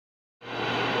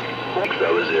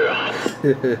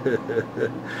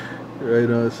600. Right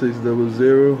on,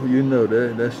 600. You know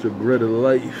that. That's the bread of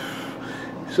life.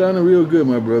 Sounding real good,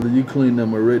 my brother. You cleaned up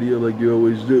my radio like you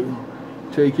always do.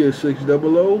 Take care,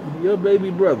 600. Your baby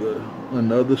brother on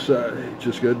the other side.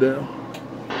 Just got down.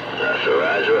 Roger.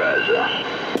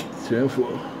 10-4. 1,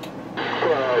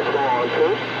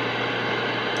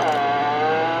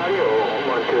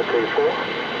 2, 3, 4.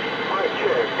 Mic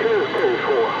check, 2, 3,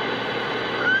 4.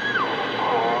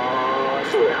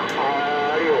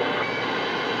 Audio.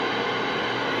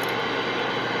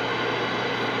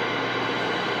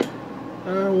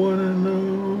 I wanna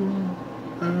know,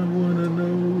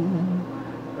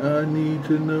 I need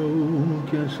to know,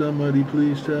 can somebody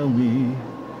please tell me,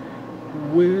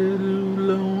 where do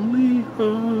lonely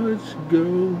hearts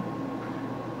go?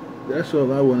 That's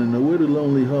all I wanna know, where do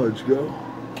lonely hearts go?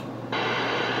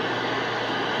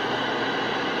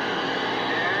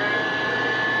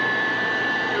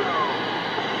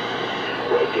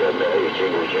 Right there, Mary,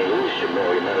 jingle, jingle, some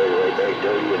Mary, right back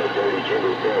dirty, and a dirty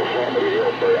jingle bell family,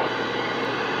 help there.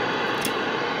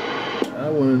 I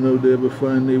want to know if they ever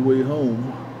find their way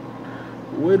home.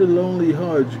 Where do lonely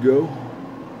hearts go?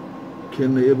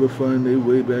 Can they ever find their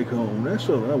way back home? That's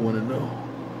all I want to know.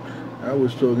 I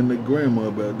was talking to Grandma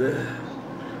about that.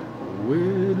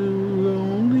 Where do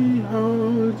lonely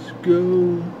hearts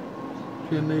go?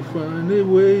 Can they find their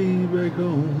way back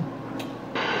home?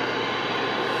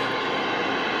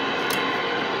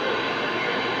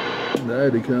 I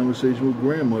had a conversation with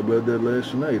Grandma about that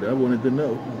last night. I wanted to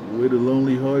know, where do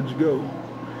lonely hearts go?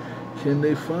 Can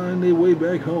they find their way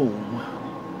back home?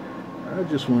 I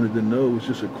just wanted to know. It was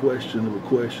just a question of a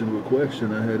question of a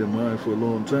question I had in mind for a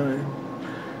long time.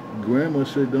 Grandma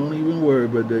said, don't even worry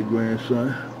about that,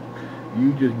 grandson.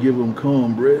 You just give them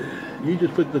cornbread. You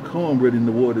just put the cornbread in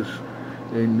the waters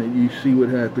and you see what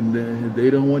happened then. If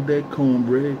they don't want that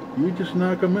cornbread, you just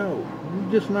knock them out. You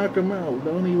just knock them out.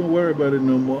 Don't even worry about it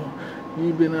no more.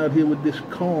 You've been out here with this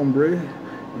cornbread.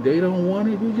 They don't want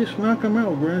it, you just knock them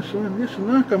out, grandson. Just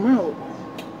knock them out.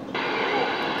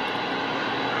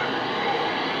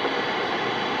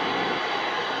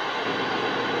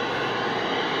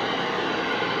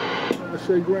 I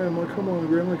said, Grandma, come on,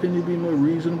 Grandma. Can you be more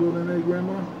reasonable than that,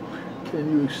 Grandma?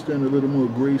 Can you extend a little more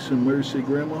grace and mercy,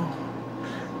 Grandma?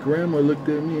 Grandma looked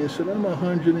at me and said, I'm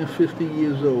 150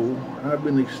 years old. I've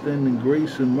been extending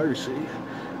grace and mercy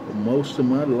for most of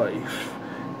my life.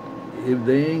 If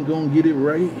they ain't gonna get it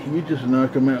right, you just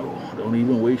knock them out. Don't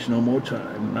even waste no more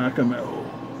time. Knock them out.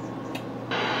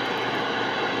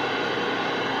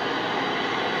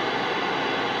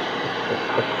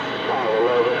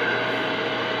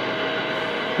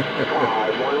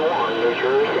 New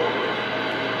Jersey.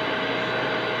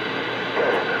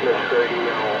 This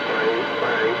radio, right.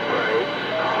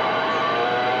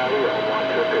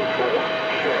 1, 2, 3,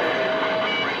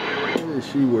 4. Yeah,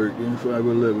 she working.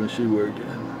 511, she working.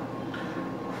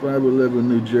 511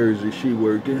 New Jersey, she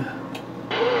working. Like I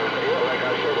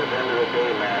said, at the end of the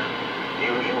day, man,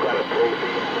 you gotta pay for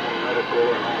your own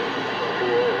medical and all.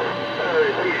 I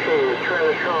appreciate it.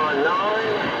 Trinitron9,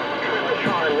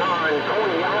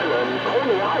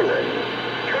 Coney Island,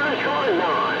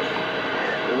 Trinitron9.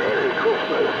 Merry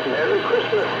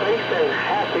Christmas, faith, and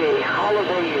happy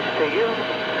holidays to you,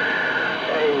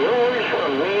 and yours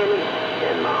from me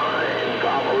and mine.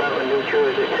 511 New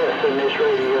Jersey, testing this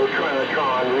radio,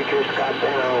 Trinitron, we just got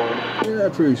down. Yeah, I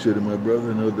appreciate it, my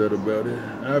brother, no doubt about it.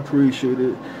 I appreciate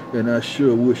it, and I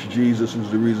sure wish Jesus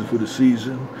was the reason for the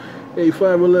season. Hey,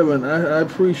 511, I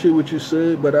appreciate what you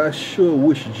said, but I sure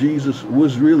wish Jesus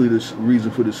was really the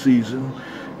reason for the season.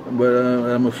 But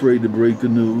I'm afraid to break the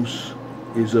news.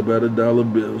 It's about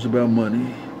 $1 bill. It's about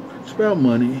money. It's about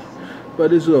money.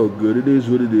 But it's all good. It is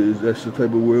what it is. That's the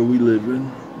type of world we live in.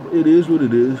 It is what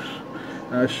it is.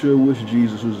 I sure wish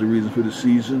Jesus was the reason for the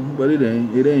season, but it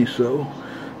ain't. It ain't so.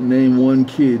 Name one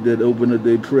kid that opened up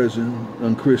their present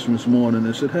on Christmas morning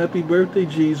and said, "Happy birthday,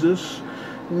 Jesus."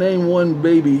 Name one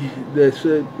baby that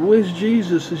said, "Where's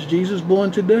Jesus? Is Jesus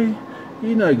born today?"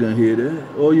 You're not going to hear that.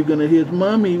 All you're going to hear is,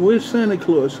 "Mommy, where's Santa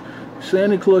Claus?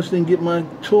 Santa Claus didn't get my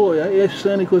toy. I asked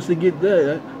Santa Claus to get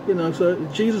that." You know, so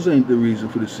Jesus ain't the reason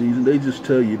for the season. They just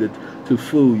tell you that to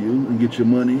fool you and get your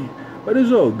money. But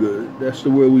it's all good. That's the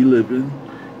world we live in.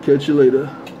 Catch you later.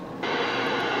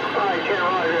 Alright, Ken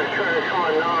Roger,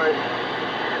 Trinitron9.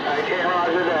 Ken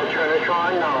Roger, that's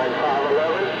Trinitron9,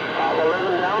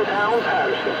 511 downtown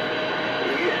Patterson.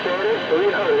 You said it, we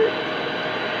heard it.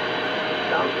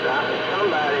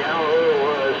 Somebody, I don't know who it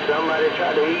was, somebody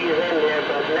tried to ease in there,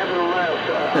 but nevertheless,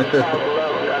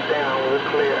 511 got down, it was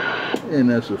clear. And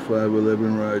that's a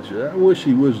 511 Roger. I wish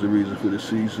he was the reason for the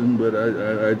season, but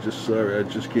I just sorry,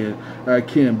 I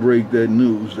can't break that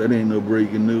news. That ain't no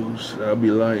breaking news. I'll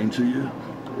be lying to you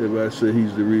if I say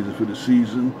he's the reason for the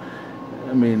season.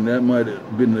 I mean, that might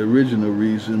have been the original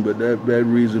reason, but that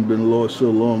reason been lost so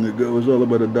long ago. It's all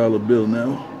about a dollar bill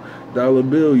now. Dollar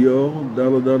bill, y'all.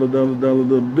 Dollar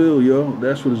bill, y'all.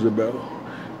 That's what it's about.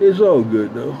 It's all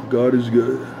good, though. God is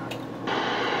good.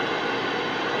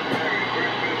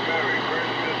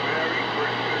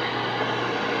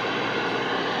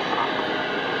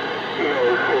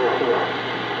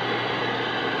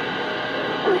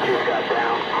 We just got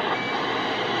down.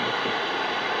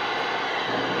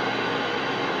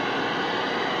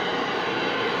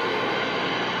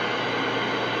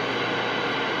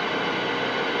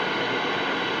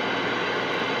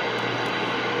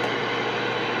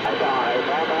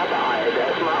 Bye.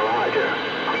 That's my Roger.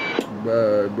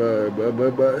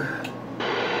 Bye.